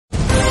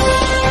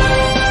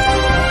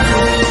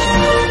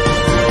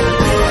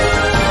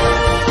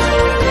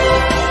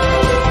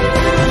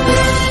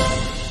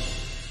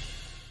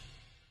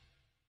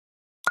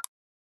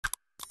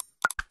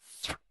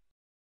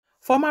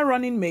Former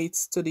running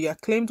mates to the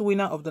acclaimed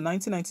winner of the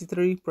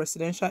 1993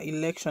 presidential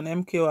election,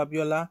 MKO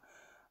Abiola,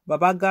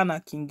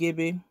 Babagana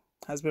Kingibe,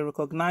 has been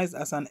recognized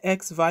as an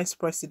ex-vice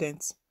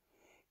president.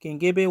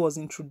 Kingibe was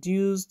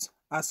introduced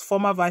as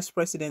former vice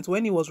president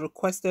when he was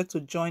requested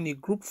to join a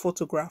group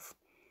photograph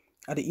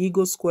at the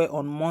Eagle Square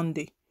on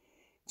Monday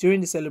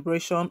during the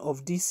celebration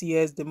of this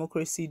year's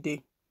Democracy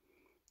Day.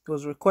 He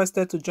was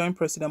requested to join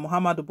President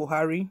Muhammadu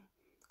Buhari,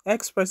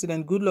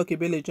 ex-President Goodluck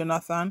Ebele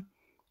Jonathan,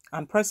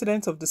 and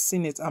President of the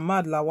Senate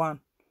Ahmad Lawan.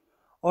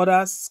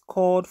 Others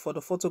called for the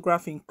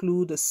photograph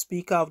include the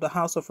Speaker of the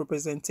House of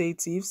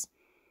Representatives,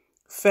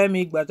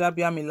 Femi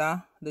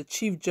Gbajabiamila, the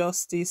Chief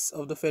Justice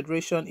of the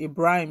Federation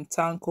Ibrahim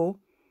Tanko,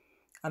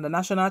 and the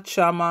National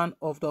Chairman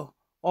of the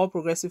All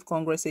Progressive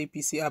Congress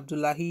APC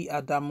Abdullahi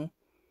Adamu.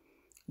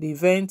 The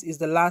event is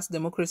the last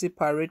democracy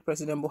parade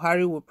President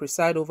Buhari will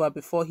preside over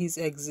before his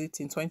exit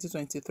in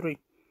 2023.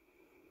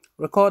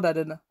 Recall that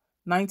the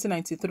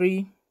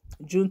 1993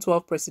 June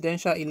 12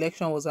 presidential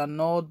election was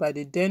annulled by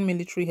the then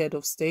military head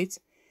of state,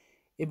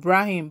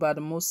 Ibrahim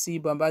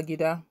Badamasi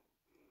Babangida.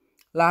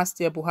 Last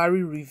year,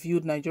 Buhari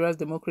reviewed Nigeria's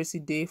Democracy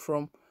Day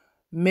from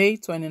May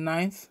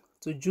 29th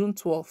to June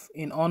 12th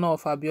in honor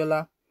of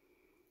Abiola.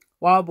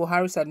 While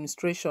Buhari's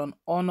administration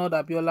honored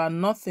Abiola,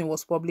 nothing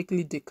was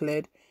publicly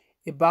declared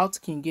about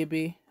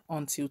Kingibe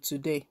until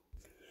today.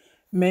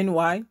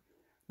 Meanwhile,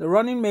 the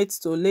running mate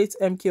to late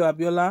MKO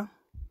Abiola,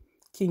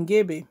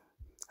 Kingibe,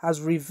 has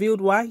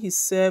revealed why he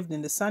served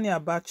in the Sani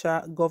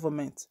Abacha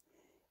government.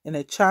 In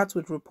a chat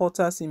with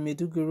reporters in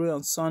Maiduguri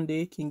on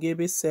Sunday,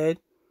 Kingibe said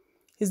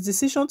his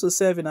decision to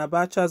serve in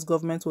Abacha's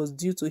government was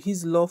due to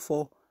his love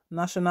for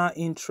national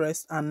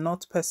interest and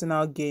not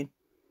personal gain.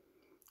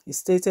 He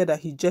stated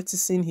that he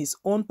jettisoned his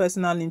own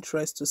personal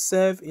interest to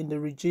serve in the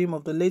regime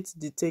of the late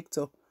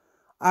dictator,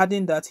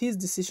 adding that his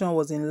decision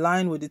was in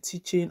line with the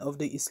teaching of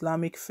the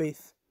Islamic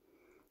faith.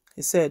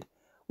 He said,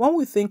 "When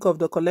we think of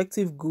the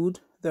collective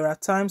good, there are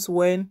times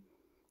when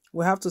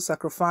we have to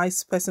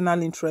sacrifice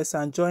personal interests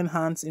and join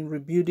hands in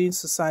rebuilding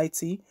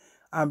society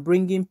and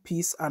bringing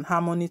peace and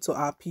harmony to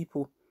our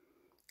people.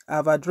 I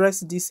have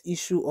addressed this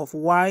issue of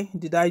why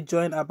did I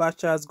join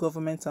Abacha's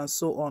government and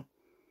so on.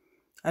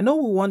 I know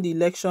we won the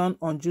election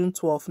on June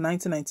 12,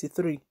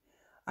 1993.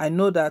 I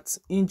know that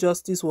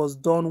injustice was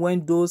done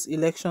when those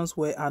elections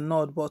were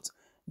annulled, but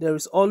there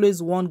is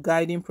always one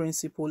guiding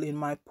principle in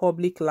my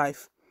public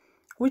life,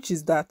 which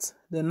is that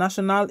the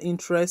national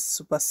interest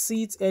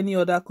supersedes any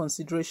other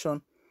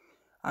consideration,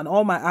 and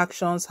all my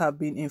actions have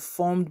been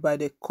informed by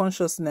the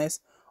consciousness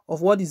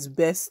of what is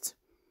best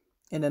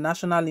in the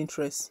national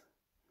interest."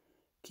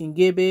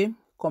 Kingibe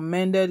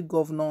commended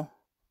Governor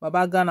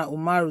Babagana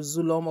Umar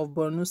Zulum of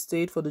Borno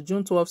State for the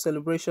June 12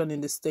 celebration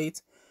in the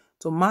state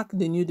to mark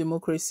the new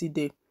Democracy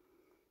Day.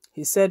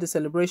 He said the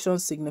celebration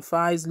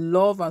signifies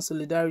love and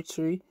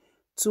solidarity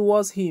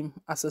towards him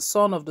as a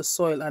son of the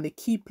soil and a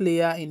key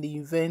player in the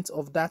event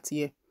of that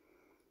year.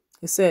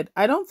 He said,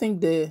 "I don't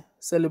think the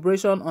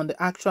celebration on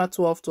the actual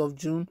 12th of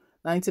June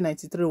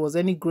 1993 was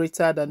any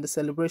greater than the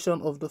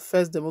celebration of the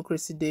first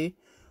Democracy Day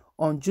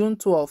on June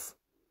 12th.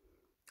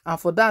 And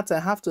for that, I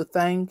have to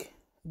thank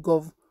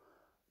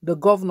the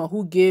governor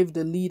who gave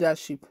the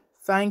leadership,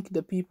 thank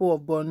the people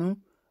of Borno,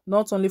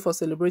 not only for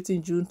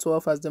celebrating June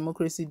 12th as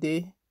Democracy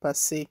Day per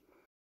se,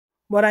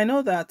 but I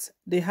know that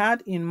they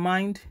had in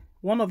mind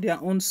one of their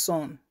own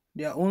son.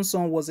 Their own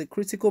son was a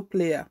critical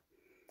player.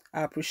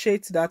 I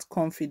appreciate that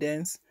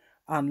confidence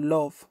and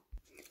love."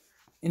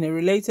 In a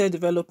related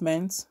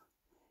development,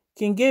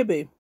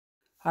 Kingibe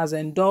has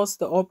endorsed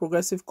the All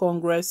Progressive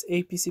Congress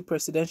APC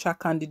presidential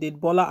candidate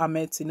Bola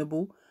Ahmed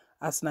Tinubu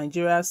as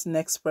Nigeria's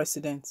next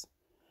president.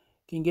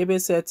 Kingibe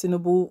said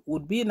Tinubu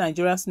would be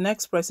Nigeria's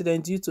next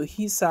president due to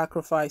his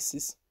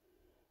sacrifices.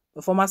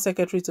 The former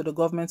secretary to the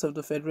government of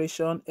the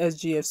Federation,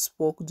 SGF,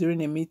 spoke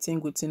during a meeting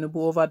with Tinubu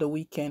over the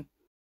weekend.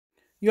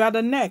 "You are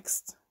the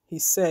next," he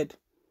said.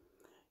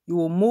 "You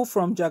will move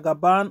from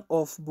Jagaban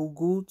of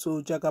Bugu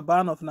to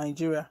Jagaban of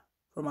Nigeria,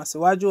 from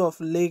Asiwaju of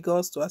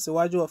Lagos to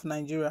Asiwaju of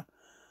Nigeria.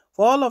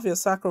 For all of your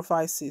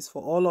sacrifices,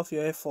 for all of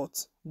your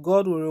efforts,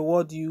 God will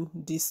reward you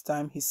this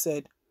time," he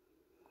said.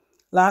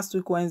 Last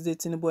week, Wednesday,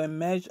 Tinubu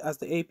emerged as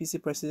the APC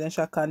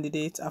presidential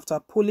candidate after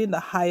polling the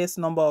highest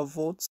number of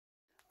votes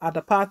at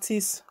the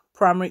party's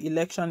primary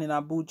election in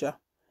Abuja.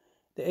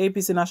 The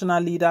APC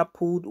national leader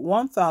polled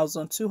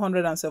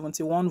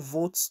 1,271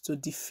 votes to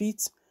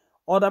defeat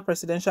other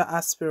presidential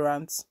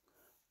aspirants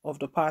of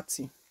the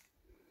party.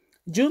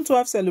 June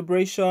 12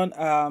 celebration,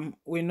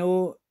 we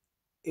know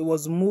it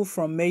was moved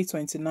from May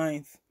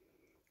 29th.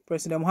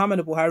 President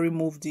Muhammadu Buhari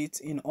moved it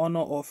in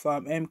honor of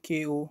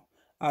MKO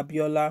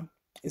Abiola.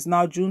 It's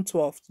now June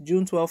 12th.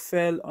 June 12th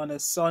fell on a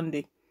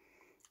Sunday,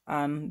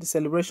 and the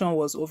celebration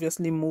was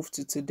obviously moved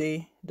to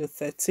today, the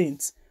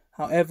 13th.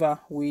 However,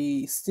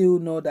 we still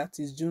know that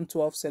it's June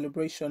 12th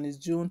celebration. It's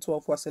June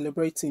 12th we're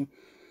celebrating.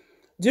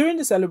 During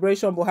the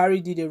celebration,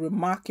 Buhari did a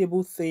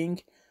remarkable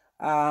thing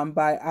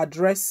by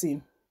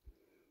addressing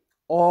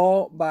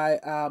or by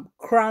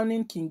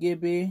crowning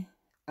Kingibe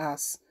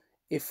as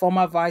a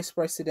former vice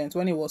president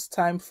when it was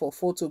time for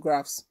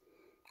photographs.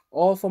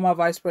 All former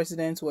vice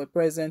presidents were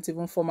present,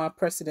 even former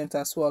president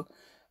as well.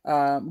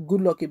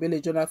 Goodluck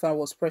Ebele Jonathan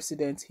was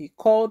president. He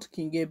called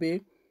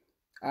Kingibe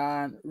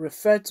and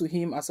referred to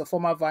him as a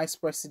former vice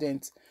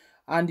president.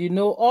 And you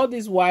know, all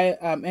this while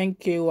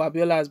NKO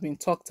Abiola has been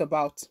talked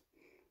about,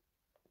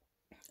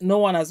 no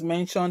one has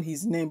mentioned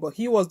his name, but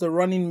he was the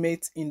running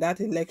mate in that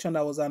election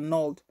that was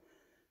annulled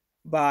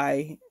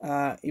by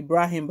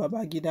Ibrahim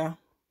Babagana.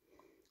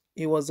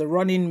 He was the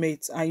running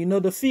mate. And you know,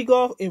 the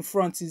figure in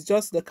front is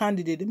just the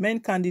candidate, the main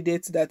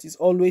candidate that is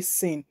always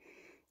seen,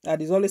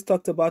 that is always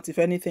talked about if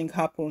anything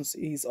happens.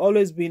 He's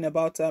always been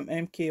about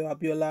MKO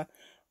Abiola.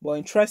 But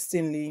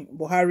interestingly,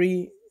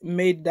 Buhari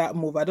made that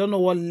move. I don't know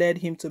what led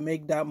him to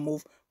make that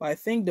move, but I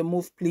think the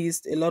move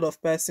pleased a lot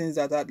of persons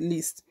that at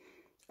least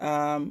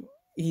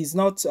he's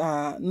not,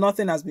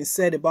 nothing has been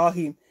said about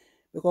him.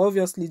 Because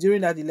obviously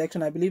during that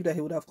election, I believe that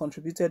he would have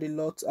contributed a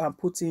lot and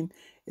put in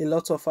a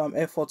lot of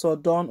effort or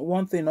done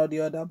one thing or the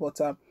other. But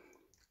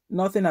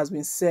nothing has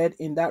been said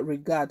in that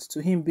regard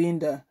to him being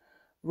the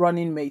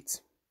running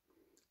mate.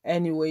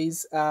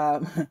 Anyways,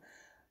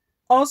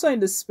 also in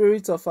the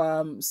spirit of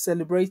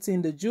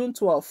celebrating the June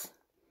 12th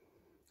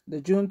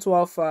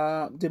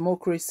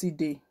Democracy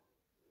Day,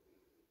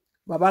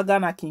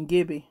 Babagana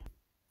Kingibe,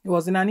 he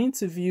was in an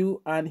interview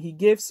and he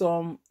gave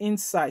some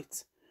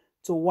insight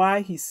to why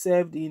he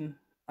served in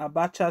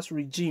Abacha's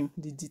regime,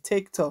 the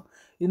dictator.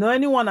 You know,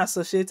 anyone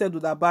associated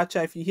with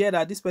Abacha, if you hear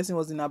that this person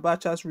was in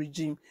Abacha's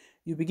regime,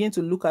 you begin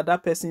to look at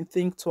that person,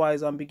 think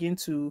twice, and begin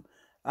to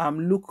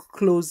look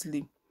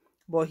closely.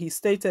 But he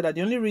stated that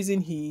the only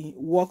reason he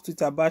worked with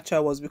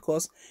Abacha was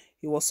because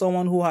he was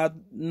someone who had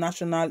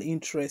national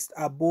interest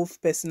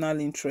above personal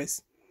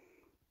interest,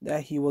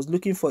 that he was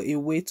looking for a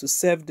way to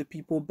serve the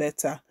people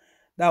better.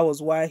 That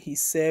was why he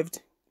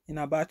served in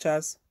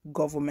Abacha's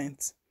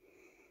government.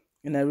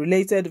 In a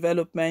related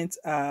development,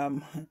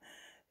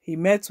 he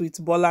met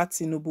with Bola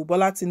Tinubu.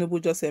 Bola Tinubu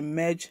just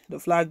emerged the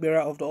flag bearer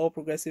of the All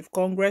Progressive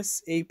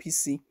Congress,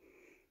 APC,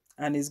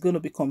 and is going to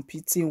be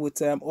competing with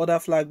other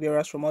flag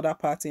bearers from other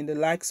parties, in the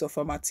likes of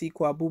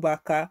Atiku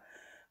Abubakar,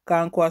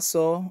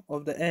 Kwankwaso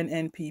of the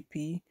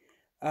NNPP,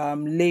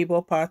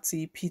 Labour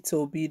Party, Peter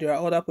Obi. There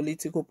are other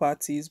political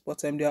parties, but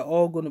they are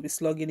all going to be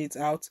slugging it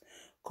out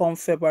come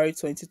February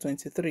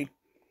 2023.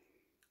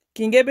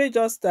 Kingibe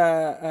just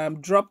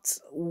dropped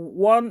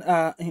one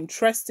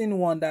interesting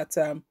one that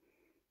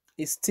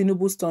it's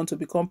Tinubu's turn to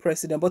become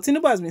president. But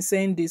Tinubu has been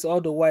saying this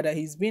all the while, that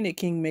he's been a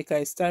kingmaker.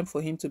 It's time for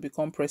him to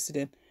become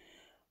president.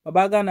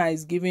 Babagana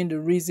is giving the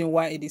reason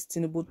why it is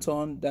Tinubu's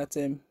turn, that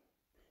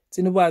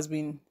Tinubu has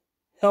been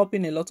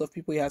helping a lot of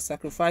people. He has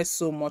sacrificed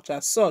so much.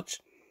 As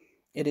such,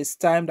 it is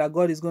time that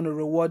God is going to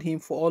reward him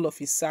for all of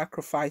his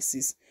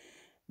sacrifices,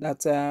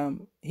 that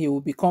he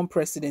will become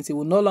president. He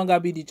will no longer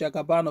be the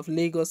Jagaban of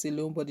Lagos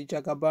alone, but the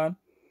Jagaban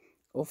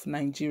of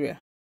Nigeria.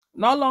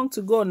 Not long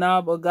to go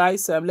now, but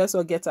guys, let's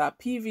all get our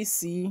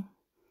PVC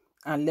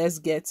and let's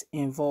get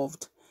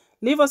involved.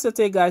 Leave us your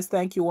take, guys.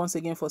 Thank you once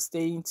again for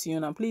staying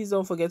tuned, and please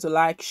don't forget to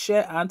like,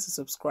 share, and to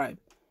subscribe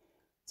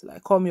till I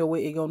come your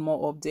way again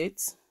more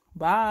updates.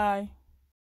 Bye.